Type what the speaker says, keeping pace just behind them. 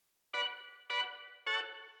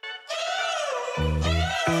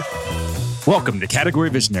Welcome to Category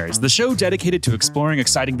Visionaries, the show dedicated to exploring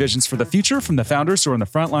exciting visions for the future from the founders who are on the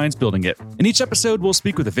front lines building it. In each episode, we'll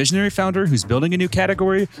speak with a visionary founder who's building a new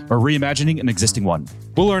category or reimagining an existing one.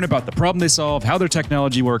 We'll learn about the problem they solve, how their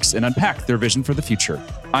technology works, and unpack their vision for the future.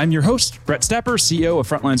 I'm your host, Brett Stapper, CEO of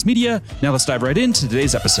Frontlines Media. Now let's dive right into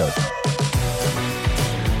today's episode.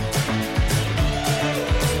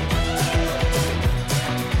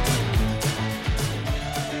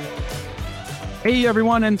 Hey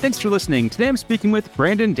everyone, and thanks for listening. Today I'm speaking with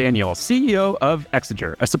Brandon Daniel, CEO of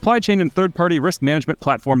Exiger, a supply chain and third-party risk management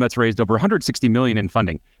platform that's raised over $160 million in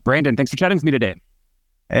funding. Brandon, thanks for chatting with me today.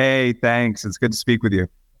 Hey, thanks. It's good to speak with you.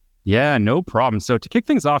 Yeah, no problem. So to kick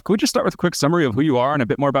things off, can we just start with a quick summary of who you are and a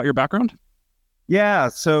bit more about your background? Yeah,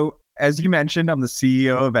 so as you mentioned, I'm the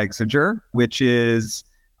CEO of Exiger, which is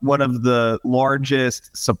one of the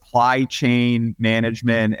largest supply chain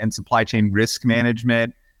management and supply chain risk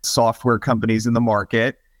management software companies in the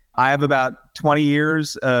market. I have about 20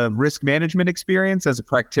 years of risk management experience as a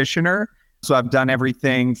practitioner. So I've done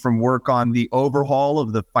everything from work on the overhaul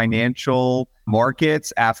of the financial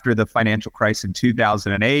markets after the financial crisis in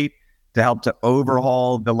 2008 to help to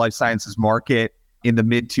overhaul the life sciences market in the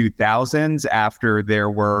mid 2000s after there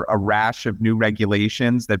were a rash of new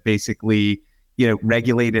regulations that basically,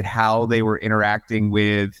 regulated how they were interacting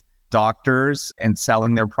with doctors and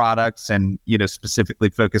selling their products and, specifically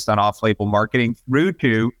focused on off-label marketing through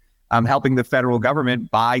to helping the federal government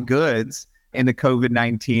buy goods in the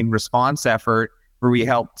COVID-19 response effort, where we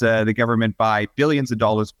helped the government buy billions of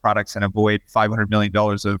dollars of products and avoid $500 million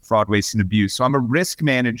of fraud, waste, and abuse. So I'm a risk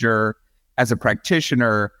manager as a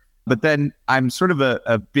practitioner, but then I'm sort of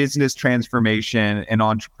a business transformation and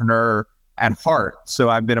entrepreneur at heart. So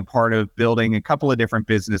I've been a part of building a couple of different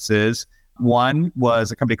businesses. One was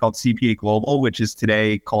a company called CPA Global, which is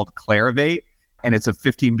today called Clarivate, and it's a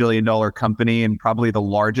 $15 billion company and probably the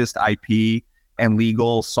largest IP and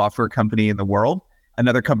legal software company in the world.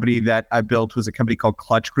 Another company that I built was a company called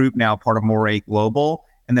Clutch Group, now part of Moray Global.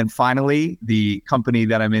 And then finally, the company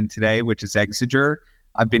that I'm in today, which is Exiger.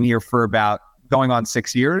 I've been here for about going on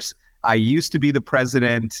 6 years. I used to be the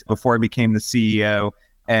president before I became the CEO,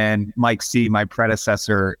 and Mike C., my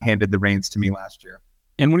predecessor, handed the reins to me last year.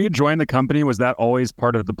 And when you joined the company, was that always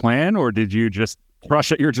part of the plan, or did you just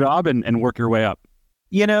crush at your job and work your way up?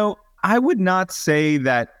 I would not say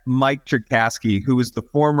that Mike Cherkasky, who was the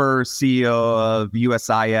former CEO of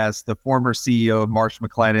USIS, the former CEO of Marsh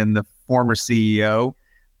McLennan, the former CEO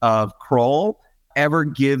of Kroll, ever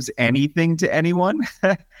gives anything to anyone.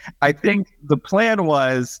 I think the plan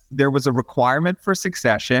was there was a requirement for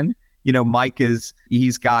succession. Mike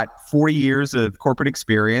he's got 4 years of corporate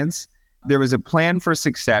experience. There was a plan for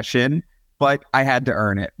succession, but I had to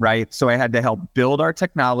earn it, right? So I had to help build our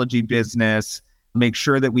technology business, make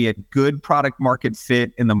sure that we had good product market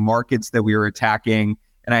fit in the markets that we were attacking.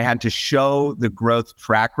 And I had to show the growth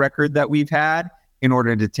track record that we've had in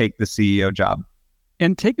order to take the CEO job.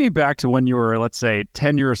 And take me back to when you were, let's say,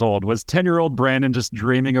 10 years old. Was 10-year-old Brandon just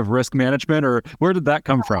dreaming of risk management, or where did that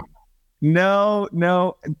come from? No.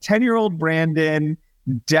 10-year-old Brandon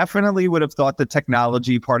definitely would have thought the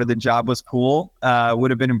technology part of the job was cool. Would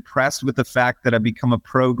have been impressed with the fact that I've become a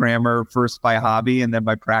programmer first by hobby and then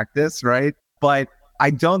by practice, right? But I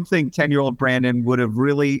don't think 10-year-old Brandon would have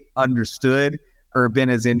really understood or been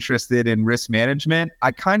as interested in risk management.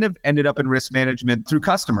 I kind of ended up in risk management through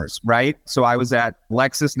customers, right? So I was at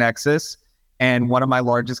LexisNexis, and one of my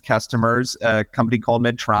largest customers, a company called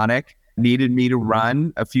Medtronic, needed me to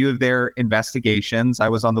run a few of their investigations. I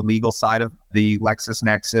was on the legal side of the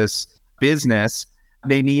LexisNexis business.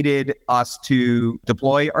 They needed us to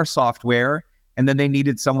deploy our software, and then they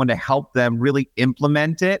needed someone to help them really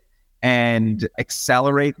implement it and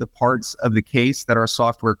accelerate the parts of the case that our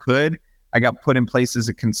software could. I got put in place as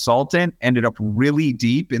a consultant, ended up really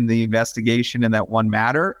deep in the investigation in that one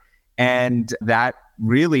matter. And that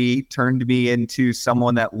really turned me into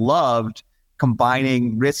someone that loved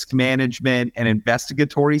combining risk management and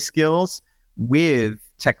investigatory skills with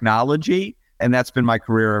technology. And that's been my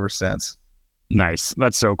career ever since. Nice.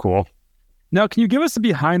 That's so cool. Now, can you give us a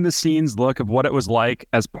behind the scenes look of what it was like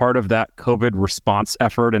as part of that COVID response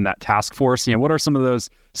effort and that task force? What are some of those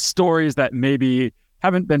stories that maybe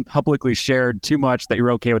haven't been publicly shared too much that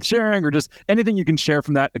you're okay with sharing, or just anything you can share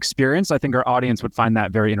from that experience? I think our audience would find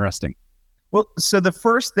that very interesting. Well, so the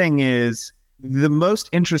first thing is, the most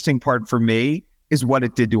interesting part for me is what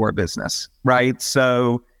it did to our business, right?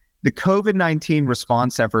 So the COVID-19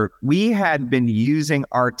 response effort, we had been using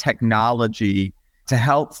our technology to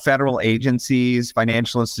help federal agencies,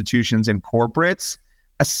 financial institutions, and corporates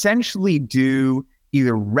essentially do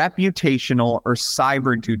either reputational or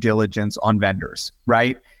cyber due diligence on vendors,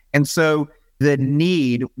 right? And so the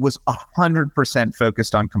need was 100%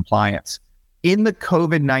 focused on compliance. In the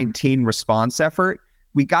COVID-19 response effort,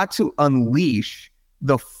 we got to unleash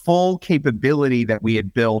the full capability that we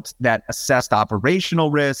had built that assessed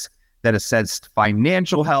operational risk, that assessed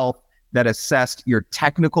financial health, that assessed your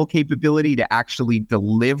technical capability to actually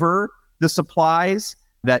deliver the supplies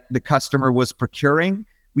that the customer was procuring.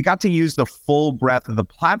 We got to use the full breadth of the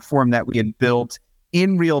platform that we had built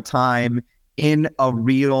in real time in a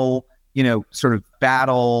real, sort of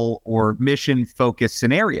battle or mission focused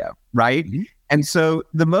scenario, right? Mm-hmm. And so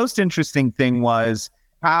the most interesting thing was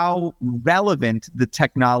how relevant the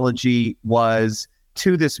technology was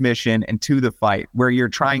to this mission and to the fight, where you're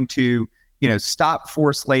trying to, stop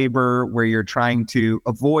forced labor, where you're trying to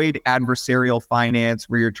avoid adversarial finance,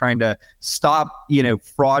 where you're trying to stop,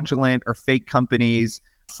 fraudulent or fake companies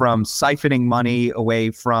from siphoning money away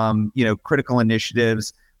from, critical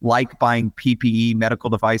initiatives like buying PPE, medical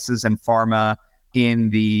devices, and pharma in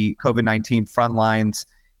the COVID-19 front lines.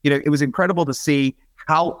 It was incredible to see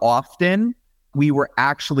how often we were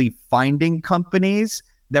actually finding companies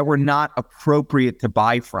that were not appropriate to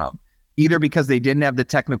buy from, either because they didn't have the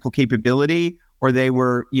technical capability or they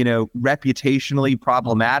were, reputationally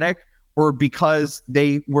problematic, or because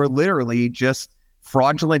they were literally just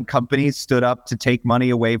fraudulent companies stood up to take money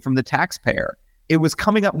away from the taxpayer. It was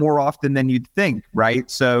coming up more often than you'd think, right?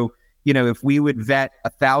 So, if we would vet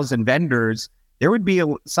 1,000 vendors, there would be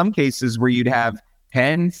some cases where you'd have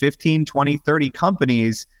 10, 15, 20, 30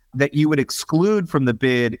 companies that you would exclude from the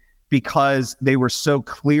bid because they were so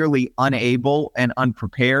clearly unable and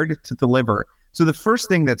unprepared to deliver. So the first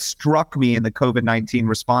thing that struck me in the COVID-19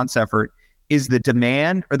 response effort is the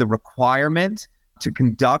demand or the requirement to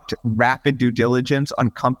conduct rapid due diligence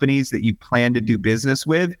on companies that you plan to do business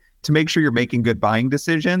with to make sure you're making good buying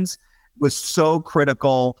decisions was so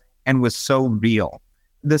critical and was so real.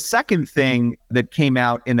 The second thing that came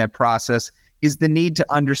out in that process is the need to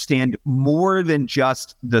understand more than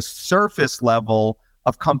just the surface level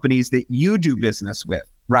of companies that you do business with,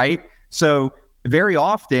 right? So very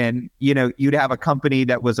often, you'd have a company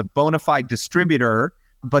that was a bona fide distributor,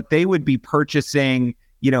 but they would be purchasing,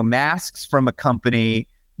 masks from a company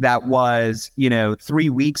that was, 3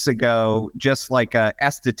 weeks ago, just like a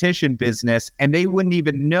esthetician business, and they wouldn't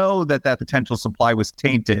even know that potential supply was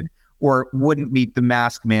tainted or wouldn't meet the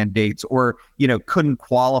mask mandates or, couldn't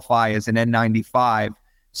qualify as an N95.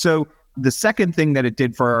 So the second thing that it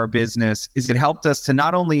did for our business is it helped us to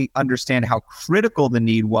not only understand how critical the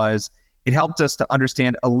need was, it helped us to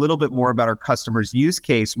understand a little bit more about our customer's use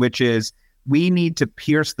case, which is we need to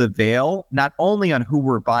pierce the veil, not only on who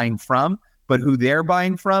we're buying from, but who they're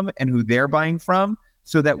buying from and who they're buying from,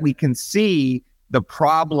 so that we can see the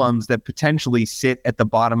problems that potentially sit at the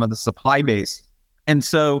bottom of the supply base. And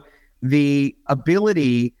so the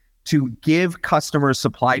ability to give customers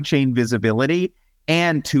supply chain visibility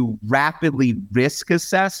and to rapidly risk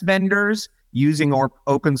assess vendors using our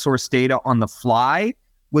open source data on the fly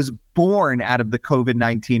was born out of the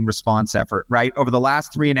COVID-19 response effort, right? Over the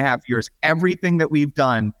last 3.5 years, everything that we've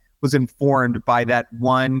done was informed by that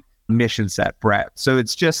one mission set, Brett. So it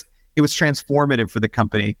was transformative for the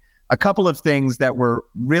company. A couple of things that were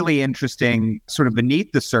really interesting sort of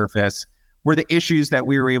beneath the surface were the issues that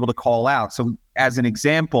we were able to call out. So as an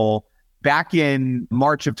example, back in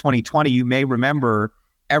March of 2020, you may remember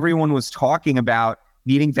everyone was talking about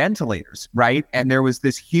needing ventilators, right? And there was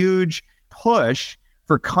this huge push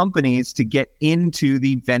for companies to get into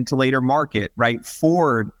the ventilator market, right?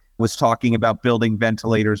 Ford was talking about building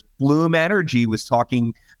ventilators. Bloom Energy was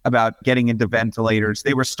talking about getting into ventilators.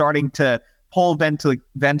 They were starting to pull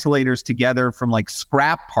ventilators together from like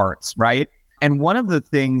scrap parts, right? And one of the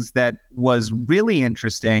things that was really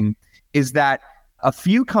interesting is that a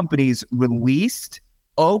few companies released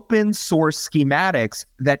open source schematics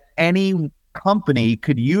that any company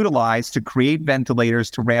could utilize to create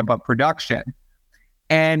ventilators to ramp up production.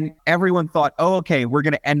 And everyone thought, oh, okay, we're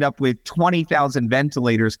going to end up with 20,000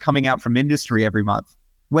 ventilators coming out from industry every month.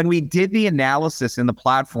 When we did the analysis in the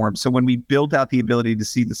platform, so when we built out the ability to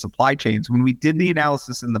see the supply chains, when we did the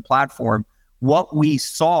analysis in the platform, what we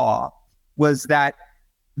saw was that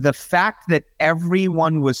the fact that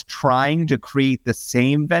everyone was trying to create the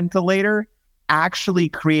same ventilator actually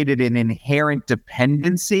created an inherent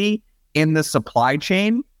dependency in the supply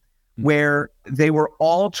chain where they were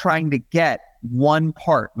all trying to get one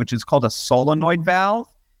part, which is called a solenoid valve.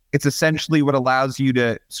 It's essentially what allows you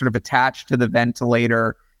to sort of attach to the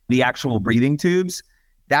ventilator the actual breathing tubes.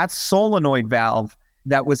 That solenoid valve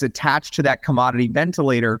that was attached to that commodity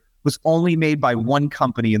ventilator was only made by one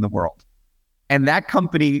company in the world. And that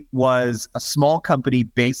company was a small company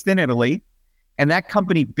based in Italy. And that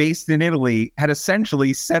company based in Italy had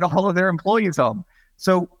essentially sent all of their employees home.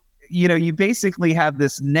 So, you basically have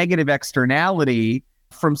this negative externality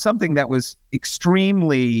from something that was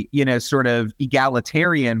extremely, sort of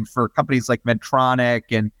egalitarian for companies like Medtronic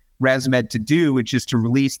and ResMed to do, which is to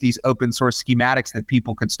release these open source schematics that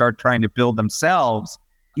people could start trying to build themselves.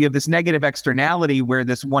 You have this negative externality where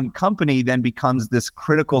this one company then becomes this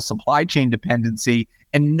critical supply chain dependency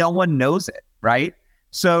and no one knows it, right?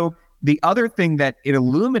 So the other thing that it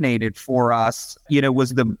illuminated for us,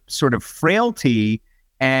 was the sort of frailty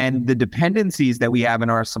and the dependencies that we have in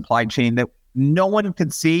our supply chain that no one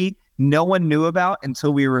could see, no one knew about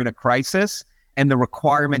until we were in a crisis, and the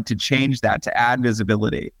requirement to change that, to add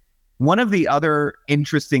visibility. One of the other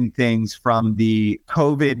interesting things from the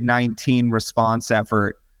COVID-19 response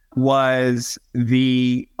effort was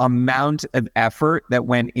the amount of effort that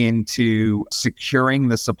went into securing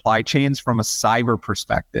the supply chains from a cyber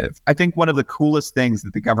perspective. I think one of the coolest things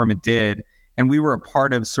that the government did, and we were a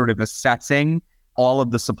part of sort of assessing all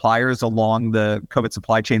of the suppliers along the COVID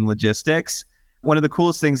supply chain logistics. One of the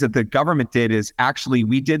coolest things that the government did is actually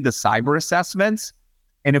we did the cyber assessments.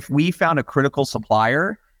 And if we found a critical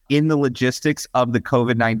supplier in the logistics of the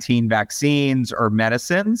COVID-19 vaccines or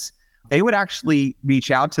medicines, they would actually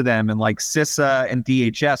reach out to them, and like CISA and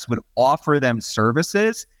DHS would offer them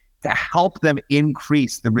services to help them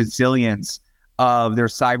increase the resilience of their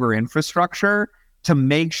cyber infrastructure to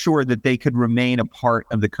make sure that they could remain a part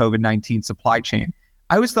of the COVID-19 supply chain.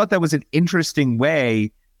 I always thought that was an interesting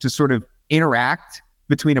way to sort of interact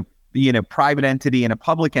between a private entity and a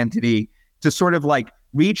public entity to sort of like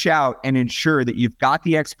reach out and ensure that you've got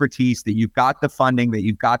the expertise, that you've got the funding, that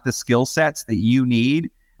you've got the skill sets that you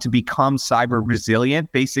need to become cyber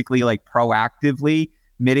resilient, basically like proactively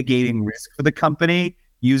mitigating risk for the company.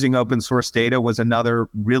 Using open source data was another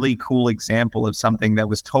really cool example of something that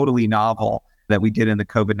was totally novel that we did in the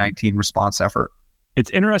COVID-19 response effort. It's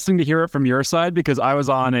interesting to hear it from your side because I was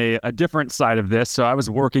on a different side of this. So I was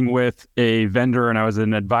working with a vendor and I was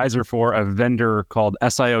an advisor for a vendor called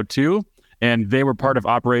SIO2. And they were part of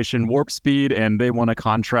Operation Warp Speed, and they won a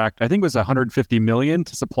contract, I think it was $150 million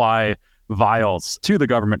to supply vials to the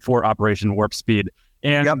government for Operation Warp Speed.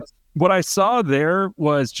 And what I saw there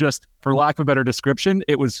was just, for lack of a better description,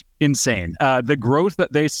 it was insane. The growth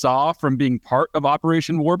that they saw from being part of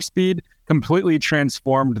Operation Warp Speed completely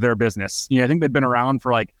transformed their business. I think they'd been around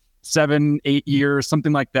for like 7-8 years,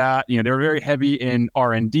 something like that. They were very heavy in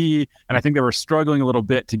R&D, and I think they were struggling a little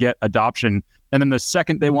bit to get adoption. And then the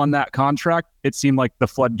second they won that contract, it seemed like the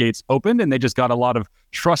floodgates opened and they just got a lot of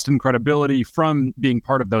trust and credibility from being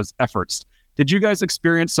part of those efforts. Did you guys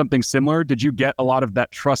experience something similar? Did you get a lot of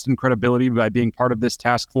that trust and credibility by being part of this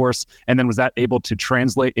task force? And then was that able to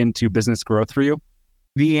translate into business growth for you?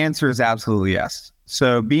 The answer is absolutely yes.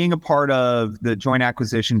 So being a part of the Joint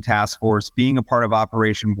Acquisition Task Force, being a part of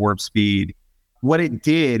Operation Warp Speed, what it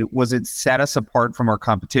did was it set us apart from our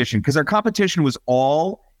competition, because our competition was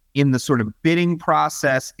all in the sort of bidding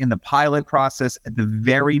process, in the pilot process at the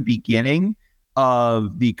very beginning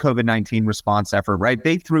of the COVID-19 response effort, right?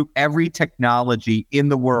 They threw every technology in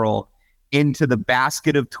the world into the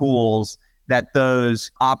basket of tools that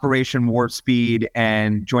those Operation Warp Speed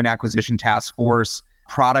and Joint Acquisition Task Force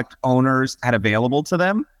product owners had available to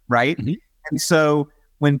them, right? Mm-hmm. And so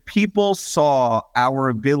when people saw our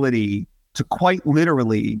ability to quite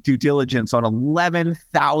literally do diligence on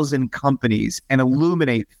 11,000 companies and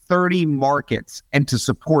illuminate 30 markets and to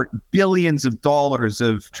support billions of dollars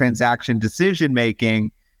of transaction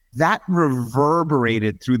decision-making, that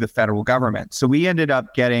reverberated through the federal government. So we ended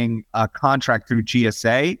up getting a contract through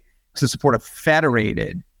GSA to support a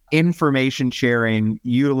federated information sharing,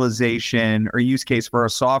 utilization, or use case for our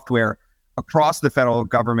software across the federal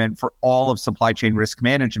government for all of supply chain risk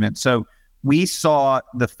management. So we saw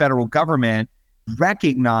the federal government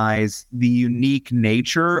recognize the unique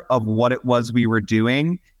nature of what it was we were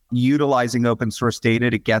doing, utilizing open source data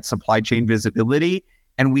to get supply chain visibility.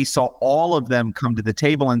 And we saw all of them come to the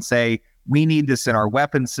table and say, we need this in our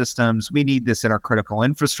weapon systems. We need this in our critical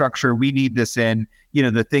infrastructure. We need this in,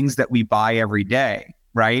 the things that we buy every day,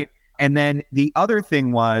 right? And then the other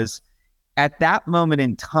thing was, at that moment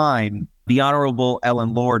in time, the Honorable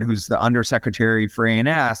Ellen Lord, who's the Undersecretary for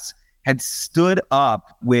A&S, had stood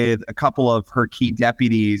up with a couple of her key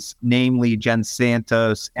deputies, namely Jen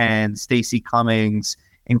Santos and Stacey Cummings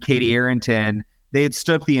and Katie Arrington. They had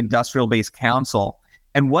stood up the Industrial Base Council.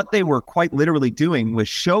 And what they were quite literally doing was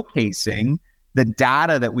showcasing the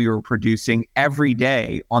data that we were producing every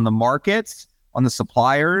day on the markets, on the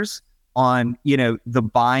suppliers, on, the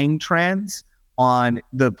buying trends, on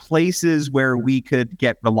the places where we could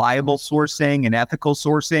get reliable sourcing and ethical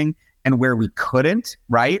sourcing and where we couldn't,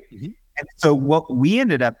 right? Mm-hmm. And so what we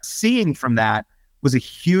ended up seeing from that was a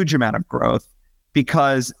huge amount of growth,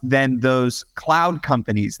 because then those cloud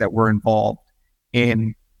companies that were involved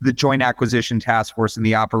in the Joint Acquisition Task Force and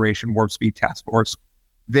the Operation Warp Speed Task Force,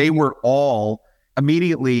 they were all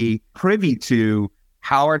immediately privy to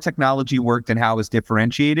how our technology worked and how it was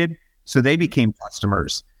differentiated. So they became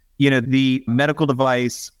customers. The medical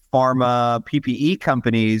device, pharma, PPE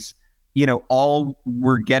companies, all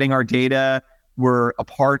were getting our data, were a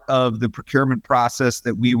part of the procurement process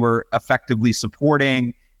that we were effectively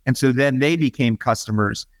supporting. And so then they became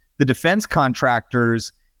customers. The defense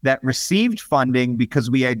contractors that received funding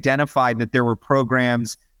because we identified that there were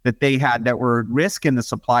programs that they had that were at risk in the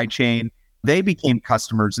supply chain, they became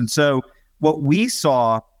customers. And so what we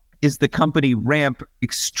saw is the company ramp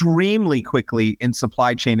extremely quickly in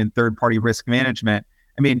supply chain and third-party risk management.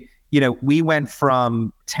 I mean, we went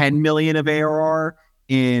from 10 million of ARR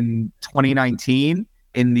in 2019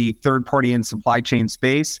 in the third-party and supply chain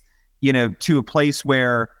space, to a place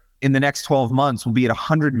where in the next 12 months we'll be at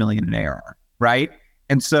 100 million in ARR, right?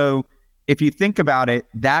 And so if you think about it,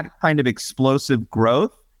 that kind of explosive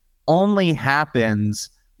growth only happens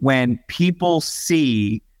when people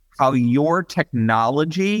see how your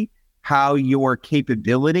technology, how your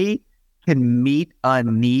capability can meet a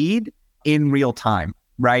need in real time,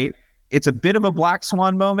 right? It's a bit of a black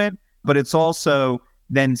swan moment, but it's also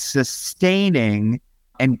then sustaining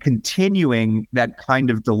and continuing that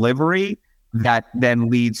kind of delivery that then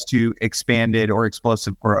leads to expanded or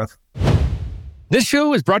explosive growth. This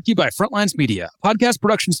show is brought to you by Frontlines Media, a podcast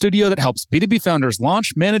production studio that helps B2B founders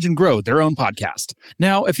launch, manage, and grow their own podcast.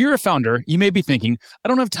 Now, if you're a founder, you may be thinking, I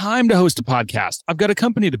don't have time to host a podcast. I've got a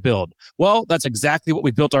company to build. Well, that's exactly what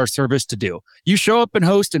we built our service to do. You show up and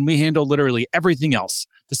host, and we handle literally everything else.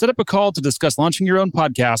 To set up a call to discuss launching your own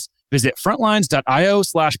podcast, visit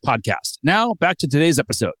frontlines.io/podcast. Now, back to today's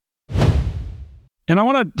episode. And I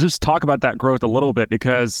want to just talk about that growth a little bit,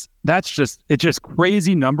 because it's just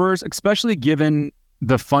crazy numbers, especially given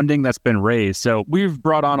the funding that's been raised. So we've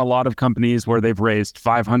brought on a lot of companies where they've raised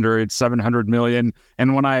 500, 700 million.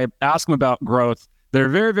 And when I ask them about growth, they're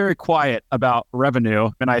very, very quiet about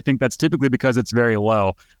revenue. And I think that's typically because it's very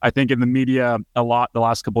low. I think in the media a lot the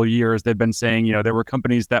last couple of years, they've been saying, there were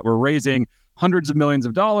companies that were raising hundreds of millions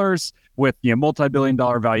of dollars with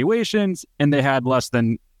multi-billion-dollar valuations, and they had less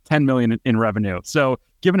than 10 million in revenue. So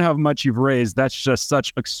given how much you've raised, that's just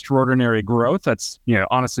such extraordinary growth. That's,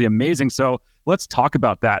 honestly amazing. So let's talk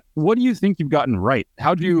about that. What do you think you've gotten right?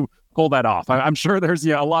 How do you pull that off? I'm sure there's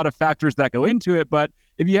a lot of factors that go into it, but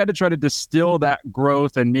if you had to try to distill that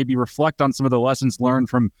growth and maybe reflect on some of the lessons learned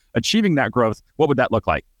from achieving that growth, what would that look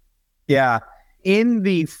like? Yeah. In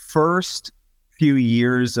the first few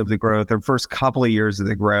years of the growth, or first couple of years of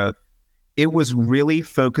the growth, it was really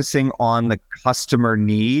focusing on the customer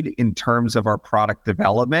need in terms of our product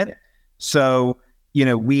development. So,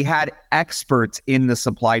 we had experts in the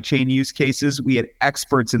supply chain use cases. We had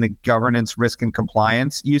experts in the governance, risk, and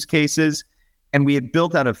compliance use cases. And we had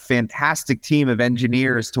built out a fantastic team of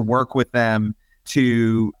engineers to work with them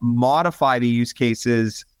to modify the use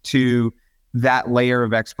cases to that layer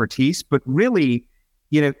of expertise. But really,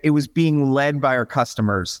 it was being led by our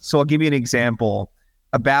customers. So I'll give you an example.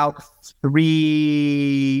 About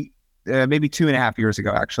maybe 2.5 years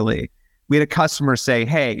ago, actually, we had a customer say,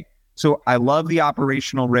 hey, so I love the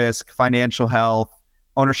operational risk, financial health,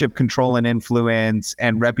 ownership, control, and influence,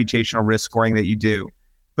 and reputational risk scoring that you do,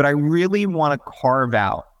 but I really want to carve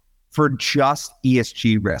out for just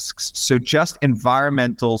ESG risks. So just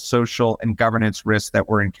environmental, social, and governance risks that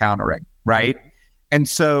we're encountering, right? And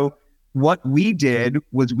so what we did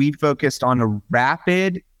was we focused on a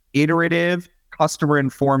rapid, iterative,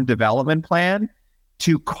 customer-informed development plan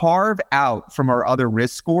to carve out from our other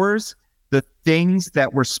risk scores the things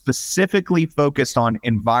that were specifically focused on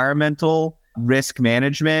environmental risk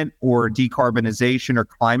management or decarbonization or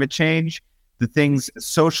climate change, the things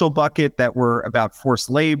social bucket that were about forced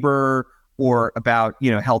labor or about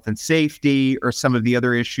health and safety or some of the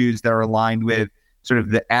other issues that are aligned with sort of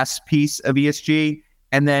the S piece of ESG,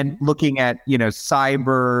 and then looking at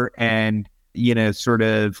cyber and sort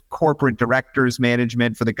of corporate directors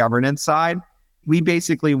management for the governance side. We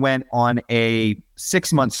basically went on a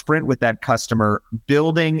 6-month sprint with that customer,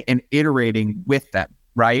 building and iterating with them,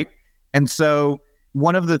 right? And so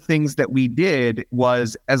one of the things that we did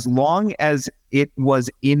was, as long as it was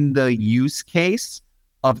in the use case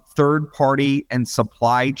of third-party and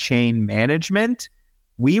supply chain management,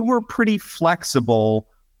 we were pretty flexible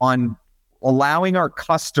on allowing our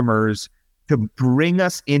customers to bring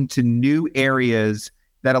us into new areas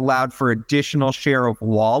that allowed for additional share of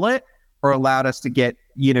wallet or allowed us to get,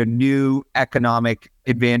 new economic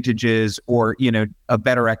advantages or, a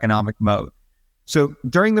better economic moat. So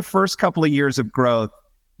during the first couple of years of growth,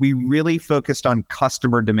 we really focused on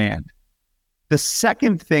customer demand. The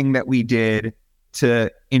second thing that we did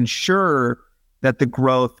to ensure that the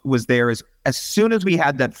growth was there is as soon as we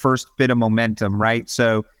had that first bit of momentum, right?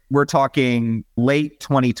 So we're talking late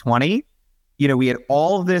 2020, we had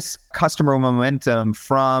all this customer momentum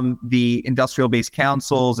from the industrial-based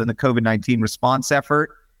councils and the COVID-19 response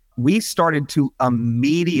effort. We started to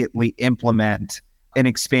immediately implement an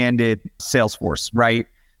expanded sales force, right?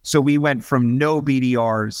 So we went from no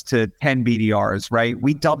BDRs to 10 BDRs, right?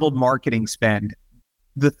 We doubled marketing spend.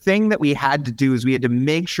 The thing that we had to do is we had to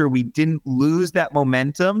make sure we didn't lose that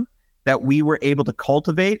momentum that we were able to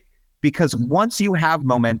cultivate, because once you have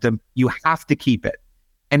momentum, you have to keep it.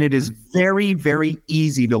 And it is very, very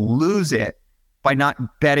easy to lose it by not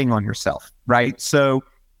betting on yourself, right? So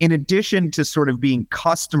in addition to sort of being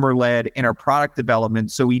customer-led in our product development,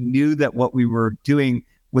 so we knew that what we were doing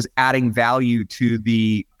was adding value to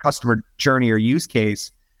the customer journey or use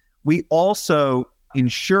case, we also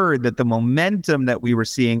ensured that the momentum that we were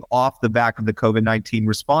seeing off the back of the COVID-19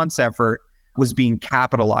 response effort was being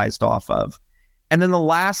capitalized off of. And then the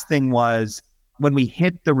last thing was when we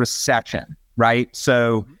hit the recession, right?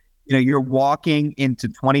 So, you're walking into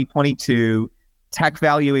 2022, tech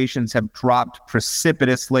valuations have dropped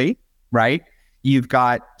precipitously, right? You've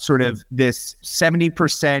got sort of this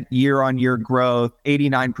 70% year-on-year growth,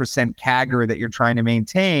 89% CAGR that you're trying to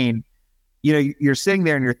maintain. You're sitting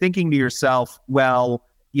there and you're thinking to yourself, well,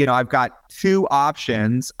 I've got two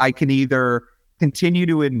options. I can either continue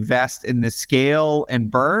to invest in the scale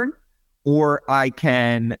and burn, or I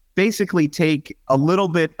can basically take a little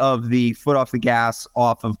bit of the foot off the gas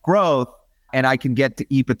off of growth, and I can get to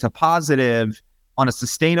EBITDA positive on a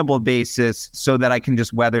sustainable basis so that I can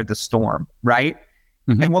just weather the storm, right?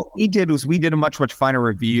 Mm-hmm. And what we did was we did a much, much finer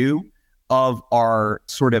review of our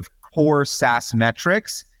sort of core SaaS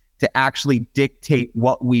metrics to actually dictate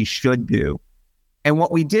what we should do. And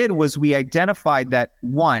what we did was we identified that,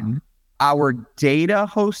 one, our data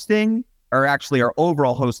hosting, or actually our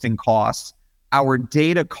overall hosting costs, our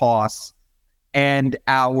data costs, and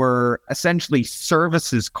our essentially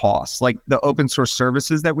services costs, like the open source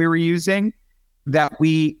services that we were using, that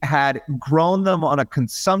we had grown them on a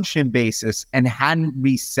consumption basis and hadn't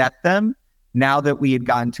reset them now that we had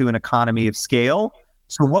gotten to an economy of scale.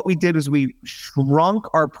 So what we did is we shrunk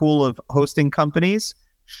our pool of hosting companies,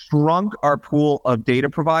 shrunk our pool of data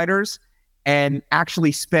providers, and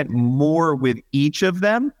actually spent more with each of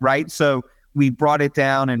them, right? So we brought it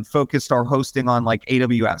down and focused our hosting on like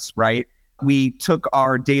AWS, right? We took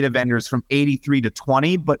our data vendors from 83 to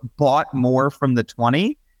 20, but bought more from the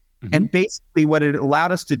 20. Mm-hmm. And basically what it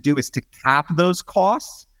allowed us to do is to cap those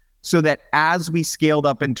costs so that as we scaled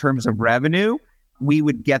up in terms of revenue, we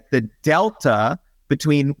would get the delta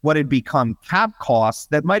between what had become cap costs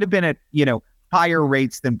that might have been at, higher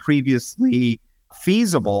rates than previously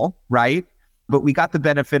feasible, right? But we got the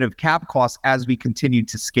benefit of cap costs as we continued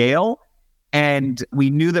to scale. And we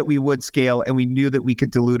knew that we would scale, and we knew that we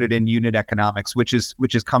could dilute it in unit economics, which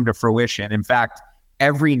has come to fruition. In fact,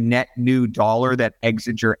 every net new dollar that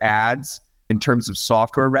Exiger adds in terms of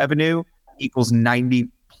software revenue equals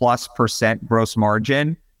 90+% gross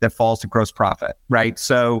margin that falls to gross profit, right?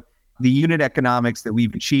 So the unit economics that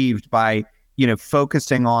we've achieved by,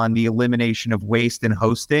 focusing on the elimination of waste in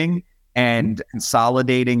hosting and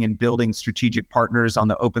consolidating and building strategic partners on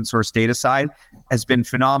the open source data side has been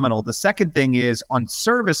phenomenal. The second thing is on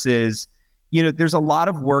services, there's a lot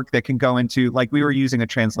of work that can go into, like we were using a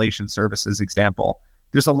translation services example.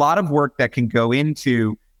 There's a lot of work that can go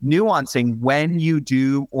into nuancing when you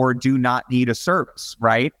do or do not need a service,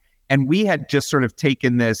 right? And we had just sort of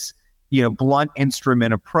taken this, blunt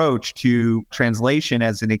instrument approach to translation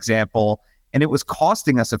as an example, and it was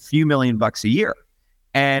costing us a few $1,000,000 a year.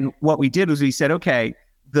 And what we did was we said, okay,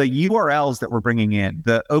 the URLs that we're bringing in,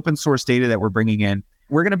 the open source data that we're bringing in,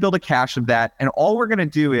 we're going to build a cache of that. And all we're going to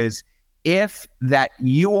do is, if that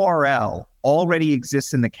URL already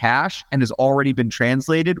exists in the cache and has already been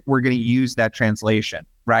translated, we're going to use that translation,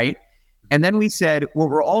 right? And then we said, what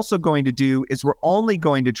we're also going to do is we're only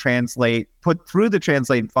going to put through the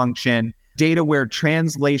translate function, data where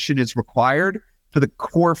translation is required for the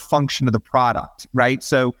core function of the product, right?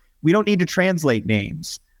 So we don't need to translate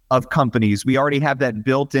names of companies. We already have that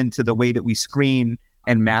built into the way that we screen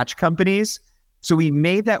and match companies. So we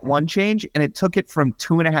made that one change, and it took it from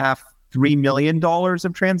 $2.5–3 million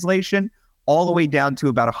of translation all the way down to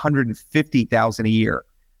about $150,000 a year.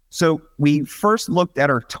 So we first looked at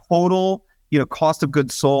our total, cost of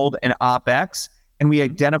goods sold and OpEx, and we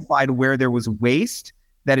identified where there was waste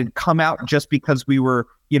that had come out just because we were,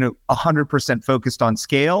 100% focused on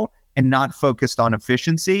scale and not focused on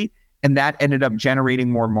efficiency. And that ended up generating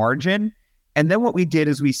more margin. And then what we did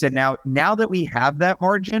is we said, now that we have that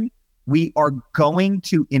margin, we are going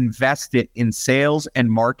to invest it in sales and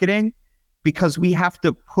marketing because we have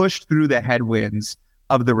to push through the headwinds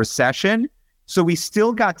of the recession. So we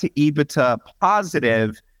still got to EBITDA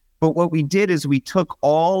positive, but what we did is we took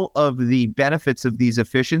all of the benefits of these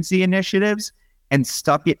efficiency initiatives and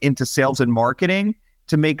stuck it into sales and marketing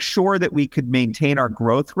to make sure that we could maintain our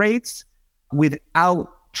growth rates without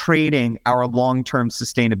trading our long-term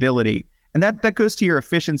sustainability. And that goes to your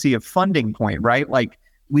efficiency of funding point, right? Like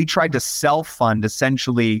we tried to self-fund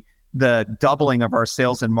essentially the doubling of our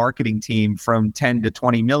sales and marketing team from 10 to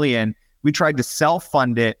 20 million. We tried to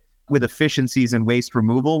self-fund it with efficiencies and waste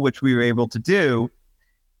removal, which we were able to do.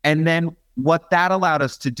 And then what that allowed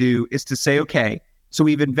us to do is to say, okay, so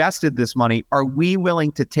we've invested this money. Are we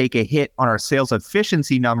willing to take a hit on our sales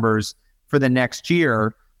efficiency numbers for the next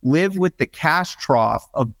year, live with the cash trough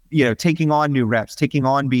of, taking on new reps, taking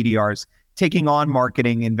on BDRs, taking on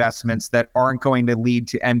marketing investments that aren't going to lead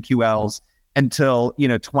to MQLs until,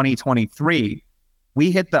 2023.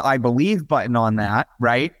 We hit the I believe button on that,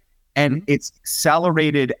 right? And it's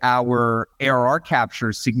accelerated our ARR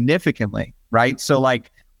capture significantly, right? So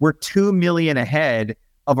like we're $2 million ahead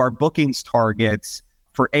of our bookings targets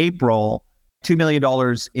for April, $2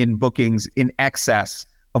 million in bookings in excess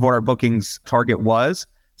of what our bookings target was.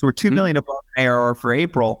 So we're $2 million above ARR for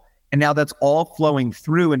April. And now that's all flowing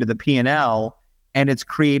through into the P&L, and it's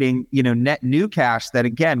creating, net new cash that,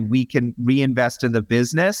 again, we can reinvest in the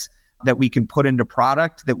business, that we can put into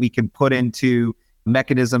product, that we can put into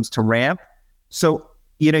mechanisms to ramp. So,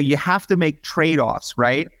 you have to make trade-offs,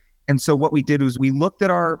 right? And so what we did was we looked at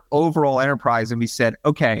our overall enterprise and we said,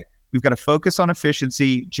 okay, we've got to focus on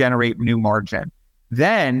efficiency, generate new margin.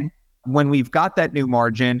 Then when we've got that new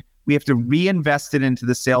margin, we have to reinvest it into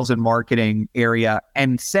the sales and marketing area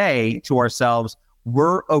and say to ourselves,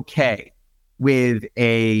 we're okay with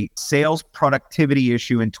a sales productivity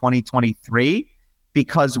issue in 2023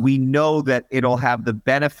 because we know that it'll have the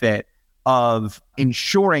benefit of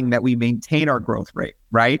ensuring that we maintain our growth rate,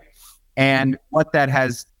 right? And what that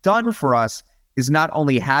has done for us is not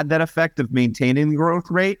only had that effect of maintaining the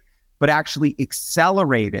growth rate, but actually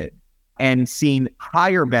accelerated and seen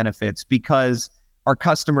higher benefits because our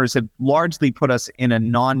customers have largely put us in a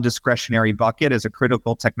non-discretionary bucket as a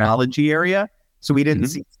critical technology area. So we didn't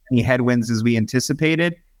see any headwinds as we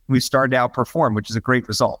anticipated. We started to outperform, which is a great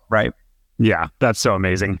result, right? Yeah, that's so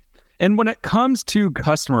amazing. And when it comes to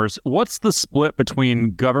customers, what's the split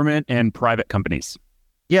between government and private companies?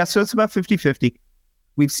 Yeah, so it's about 50-50.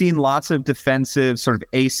 We've seen lots of defensive sort of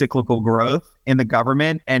acyclical growth in the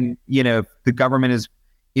government. And, the government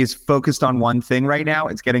is focused on one thing right now.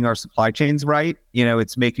 It's getting our supply chains right.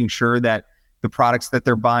 It's making sure that the products that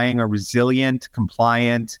they're buying are resilient,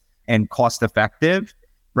 compliant, and cost effective,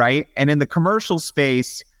 right? And in the commercial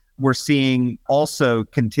space, we're seeing also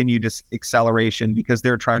continued acceleration because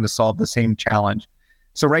they're trying to solve the same challenge.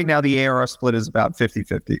 So right now, the ARR split is about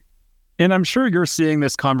 50-50. And I'm sure you're seeing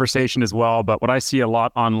this conversation as well, but what I see a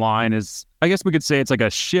lot online is, I guess we could say it's like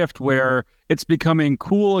a shift where it's becoming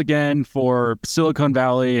cool again for Silicon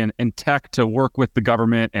Valley and tech to work with the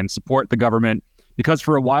government and support the government, because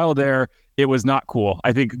for a while there, it was not cool.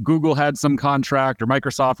 I think Google had some contract, or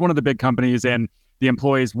Microsoft, one of the big companies, and the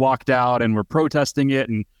employees walked out and were protesting it.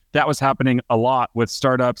 And that was happening a lot with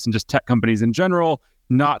startups and just tech companies in general,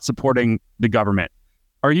 not supporting the government.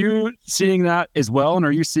 Are you seeing that as well? And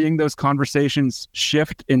are you seeing those conversations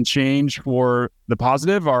shift and change for the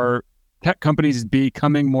positive? Are tech companies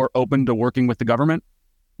becoming more open to working with the government?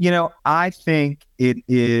 I think it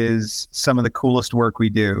is some of the coolest work we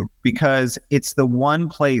do because it's the one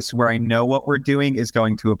place where I know what we're doing is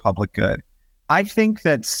going to a public good. I think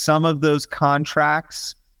that some of those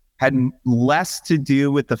contracts had less to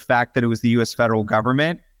do with the fact that it was the US federal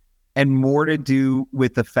government and more to do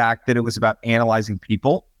with the fact that it was about analyzing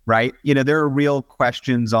people, right? There are real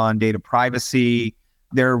questions on data privacy.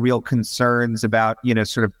 There are real concerns about,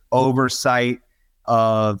 sort of oversight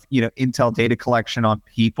of, Intel data collection on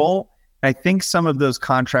people. And I think some of those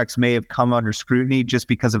contracts may have come under scrutiny just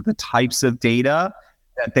because of the types of data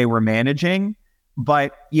that they were managing.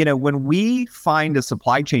 But, when we find a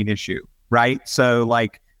supply chain issue, right? So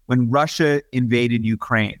like when Russia invaded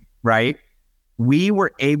Ukraine, right? We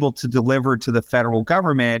were able to deliver to the federal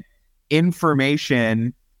government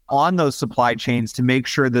information on those supply chains to make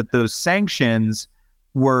sure that those sanctions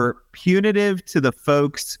were punitive to the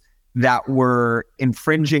folks that were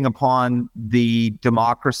infringing upon the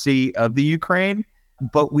democracy of the Ukraine.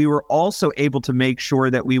 But we were also able to make sure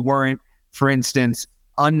that we weren't, for instance,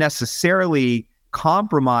 unnecessarily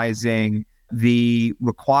compromising the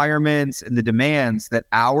requirements and the demands that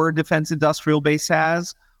our defense industrial base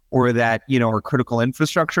has, or that, our critical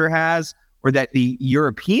infrastructure has, or that the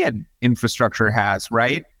European infrastructure has,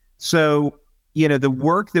 right? So, the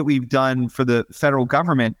work that we've done for the federal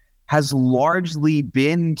government has largely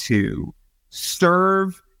been to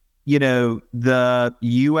serve, the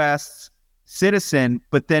U.S. citizen,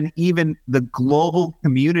 but then even the global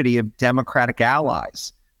community of democratic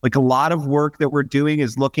allies. Like, a lot of work that we're doing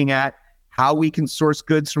is looking at how we can source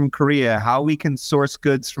goods from Korea, how we can source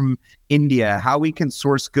goods from India, how we can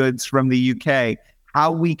source goods from the UK,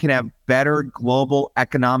 how we can have better global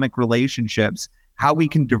economic relationships, how we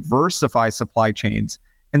can diversify supply chains.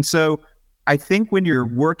 And so I think when you're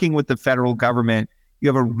working with the federal government, you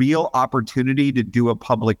have a real opportunity to do a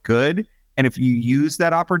public good. And if you use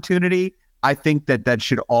that opportunity, I think that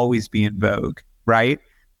should always be in vogue, right?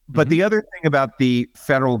 But the other thing about the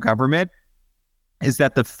federal government is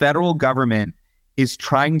that the federal government is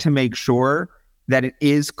trying to make sure that it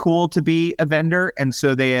is cool to be a vendor. And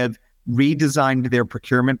so they have redesigned their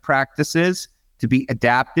procurement practices to be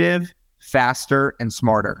adaptive, faster, and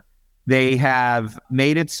smarter. They have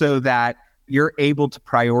made it so that you're able to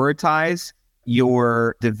prioritize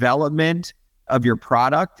your development of your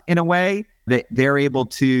product in a way that they're able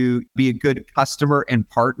to be a good customer and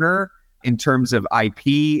partner in terms of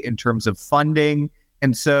IP, in terms of funding.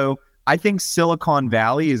 And so I think Silicon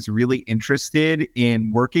Valley is really interested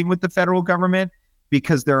in working with the federal government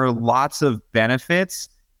because there are lots of benefits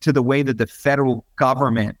to the way that the federal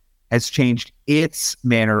government has changed its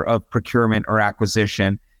manner of procurement or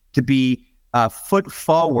acquisition to be a foot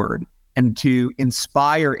forward and to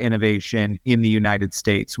inspire innovation in the United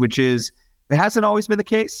States, which it hasn't always been the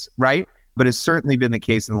case, right? But it's certainly been the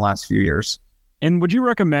case in the last few years. And would you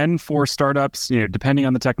recommend for startups, depending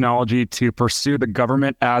on the technology, to pursue the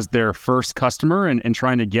government as their first customer and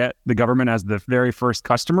trying to get the government as the very first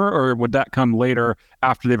customer, or would that come later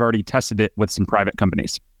after they've already tested it with some private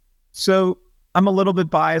companies? So I'm a little bit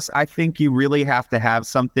biased. I think you really have to have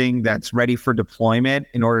something that's ready for deployment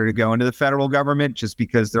in order to go into the federal government, just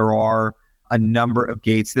because there are a number of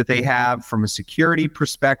gates that they have from a security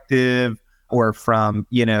perspective or from,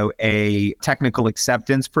 a technical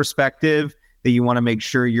acceptance perspective that you want to make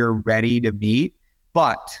sure you're ready to meet.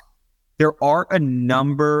 But there are a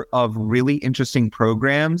number of really interesting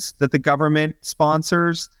programs that the government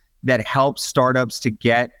sponsors that help startups to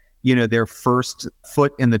get, their first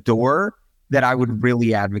foot in the door that I would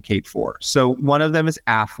really advocate for. So one of them is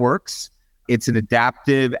AFWorks. It's an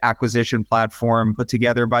adaptive acquisition platform put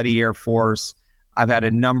together by the Air Force. I've had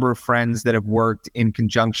a number of friends that have worked in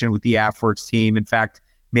conjunction with the AFWorks team. In fact,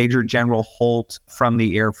 Major General Holt from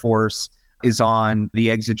the Air Force is on the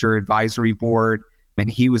Exiger advisory board, and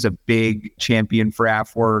he was a big champion for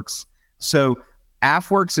AFWorks. So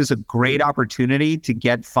AFWorks is a great opportunity to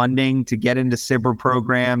get funding, to get into cyber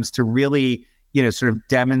programs, to really, sort of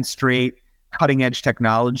demonstrate cutting edge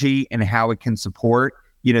technology and how it can support,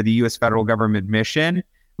 the U.S. federal government mission.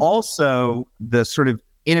 Also, the sort of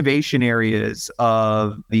innovation areas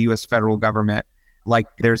of the U.S. federal government, like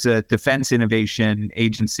there's a Defense Innovation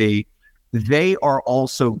Agency. They are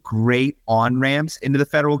also great on-ramps into the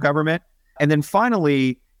federal government. And then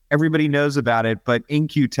finally, everybody knows about it, but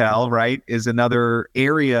In-Q-Tel, right, is another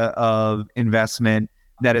area of investment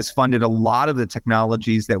that has funded a lot of the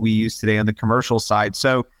technologies that we use today on the commercial side.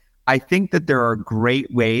 So I think that there are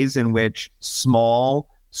great ways in which small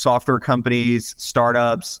software companies,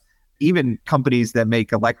 startups, even companies that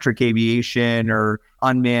make electric aviation or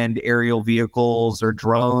unmanned aerial vehicles or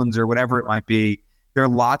drones or whatever it might be, there are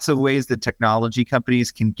lots of ways that technology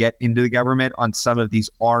companies can get into the government on some of these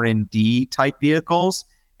R&D type vehicles.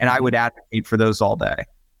 And I would advocate for those all day.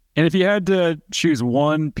 And if you had to choose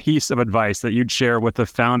one piece of advice that you'd share with a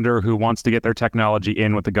founder who wants to get their technology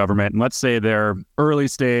in with the government, and let's say they're early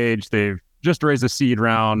stage, they've just raised a seed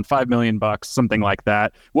round, $5 million, something like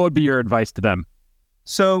that, what would be your advice to them?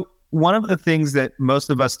 So one of the things that most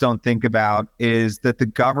of us don't think about is that the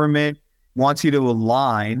government wants you to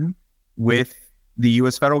align with the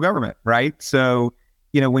U.S. federal government, right? So,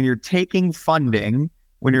 when you're taking funding,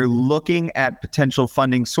 when you're looking at potential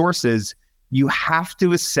funding sources, you have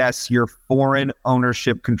to assess your foreign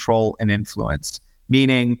ownership, control, and influence,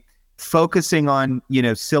 meaning focusing on,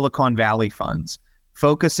 Silicon Valley funds,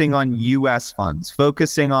 focusing on U.S. funds,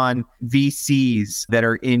 focusing on VCs that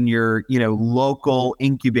are in your, local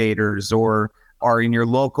incubators or are in your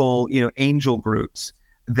local, angel groups.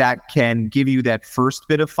 that can give you that first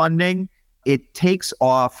bit of funding, it takes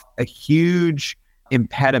off a huge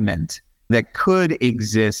impediment that could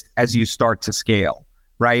exist as you start to scale,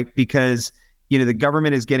 right? Because the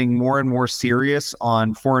government is getting more and more serious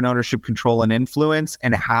on foreign ownership, control, and influence,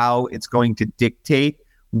 and how it's going to dictate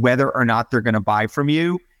whether or not they're going to buy from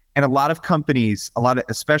you. And a lot of companies,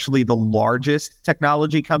 especially the largest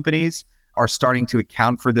technology companies, are starting to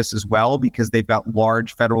account for this as well, because they've got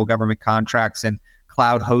large federal government contracts in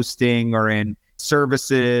cloud hosting or in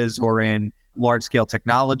services or in large-scale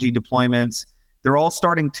technology deployments. They're all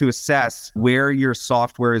starting to assess where your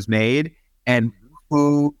software is made and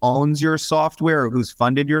who owns your software or who's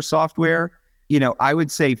funded your software. I would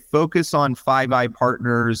say focus on Five Eye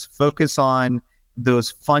partners, focus on those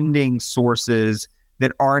funding sources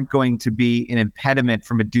that aren't going to be an impediment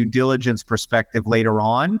from a due diligence perspective later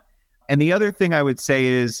on. And the other thing I would say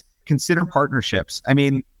is consider partnerships. I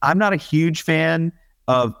mean, I'm not a huge fan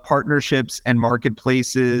of partnerships and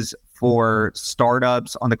marketplaces for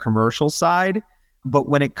startups on the commercial side, but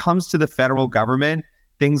when it comes to the federal government,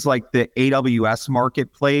 things like the AWS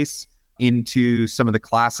marketplace into some of the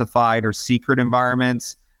classified or secret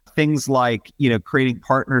environments, things like, creating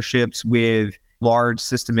partnerships with large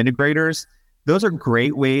system integrators, those are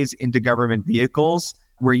great ways into government vehicles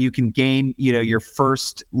where you can gain, your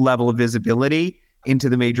first level of visibility into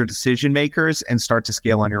the major decision makers and start to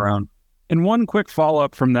scale on your own. And one quick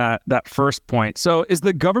follow-up from that first point. So is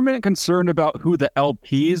the government concerned about who the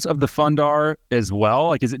LPs of the fund are as well?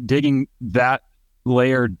 Like, is it digging that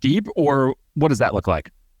layer deep, or what does that look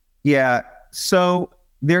like? Yeah. So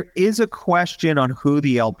there is a question on who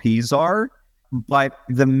the LPs are, but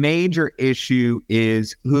the major issue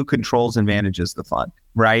is who controls and manages the fund,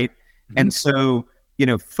 right? Mm-hmm. And so,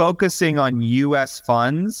 focusing on US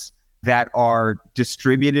funds that are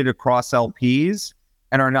distributed across LPs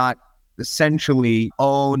and are not essentially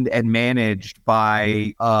owned and managed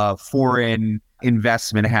by a foreign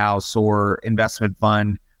investment house or investment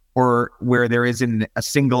fund, or where there isn't a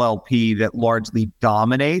single LP that largely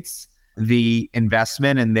dominates the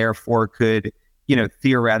investment and therefore could,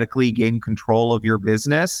 theoretically gain control of your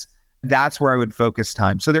business. That's where I would focus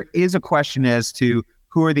time. So there is a question as to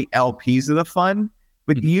who are the LPs of the fund,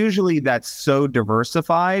 but usually that's so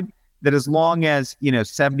diversified that as long as,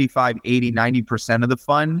 75, 80, 90% of the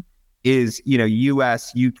fund is,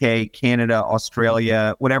 US, UK, Canada,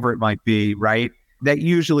 Australia, whatever it might be, right? That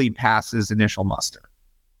usually passes initial muster.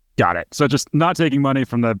 Got it. So just not taking money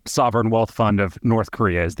from the sovereign wealth fund of North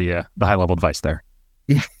Korea is the high level advice there.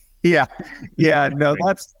 Yeah. No,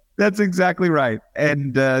 that's exactly right.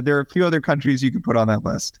 And there are a few other countries you could put on that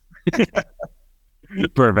list.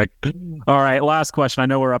 Perfect. All right. Last question. I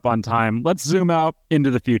know we're up on time. Let's zoom out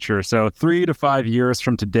into the future. So 3 to 5 years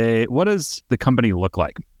from today, what does the company look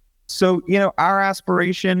like? So, our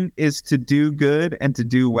aspiration is to do good and to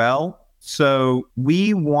do well. So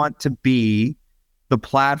we want to be the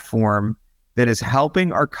platform that is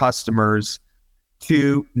helping our customers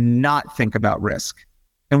to not think about risk.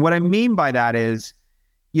 And what I mean by that is,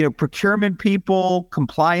 procurement people,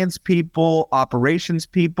 compliance people, operations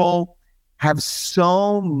people have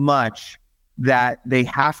so much that they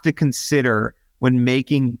have to consider when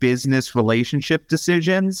making business relationship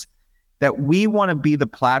decisions, that we want to be the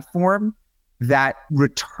platform that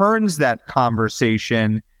returns that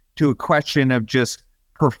conversation to a question of just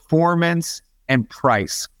performance and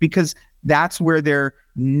price, because that's where they're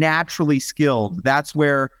naturally skilled. That's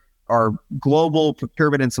where our global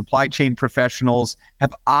procurement and supply chain professionals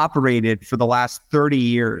have operated for the last 30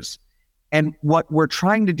 years. And what we're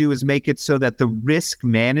trying to do is make it so that the risk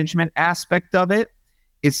management aspect of it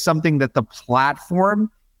is something that the platform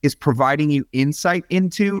is providing you insight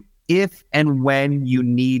into if and when you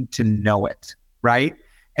need to know it, right?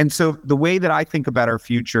 And so the way that I think about our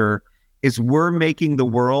future is we're making the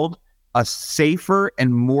world a safer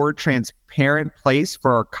and more transparent place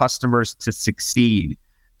for our customers to succeed.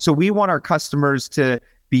 So we want our customers to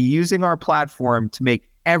be using our platform to make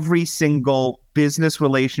every single business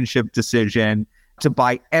relationship decision, to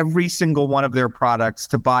buy every single one of their products,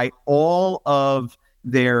 to buy all of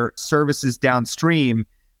their services downstream,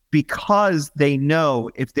 because they know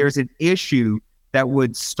if there's an issue that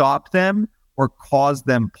would stop them or cause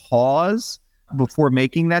them pause before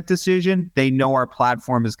making that decision, they know our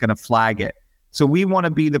platform is going to flag it. So we want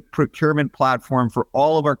to be the procurement platform for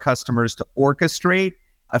all of our customers to orchestrate,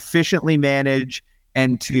 efficiently manage,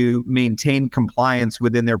 and to maintain compliance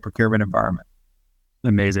within their procurement environment.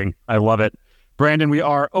 Amazing. I love it. Brandon, we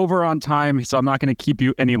are over on time, so I'm not going to keep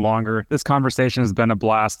you any longer. This conversation has been a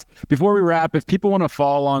blast. Before we wrap, if people want to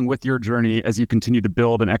follow along with your journey as you continue to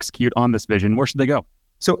build and execute on this vision, where should they go?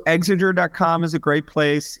 So Exiger.com is a great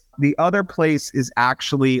place. The other place is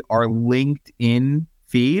actually our LinkedIn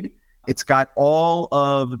feed. It's got all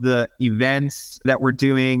of the events that we're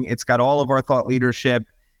doing. It's got all of our thought leadership.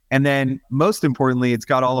 And then most importantly, it's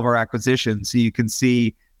got all of our acquisitions. So you can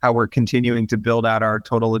see how we're continuing to build out our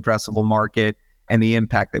total addressable market and the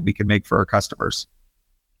impact that we can make for our customers.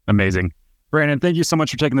 Amazing. Brandon, thank you so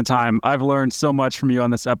much for taking the time. I've learned so much from you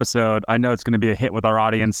on this episode. I know it's going to be a hit with our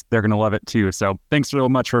audience. They're going to love it too. So thanks so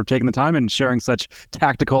much for taking the time and sharing such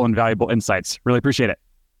tactical and valuable insights. Really appreciate it.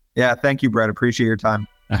 Yeah, thank you, Brett. Appreciate your time.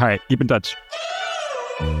 All right, keep in touch.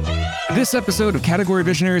 This episode of Category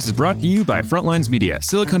Visionaries is brought to you by Frontlines Media,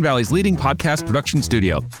 Silicon Valley's leading podcast production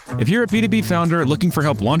studio. If you're a B2B founder looking for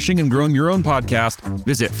help launching and growing your own podcast,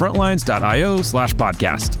 visit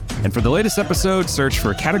frontlines.io/podcast. And for the latest episode, search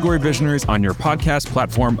for Category Visionaries on your podcast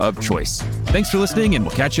platform of choice. Thanks for listening, and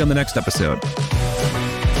we'll catch you on the next episode.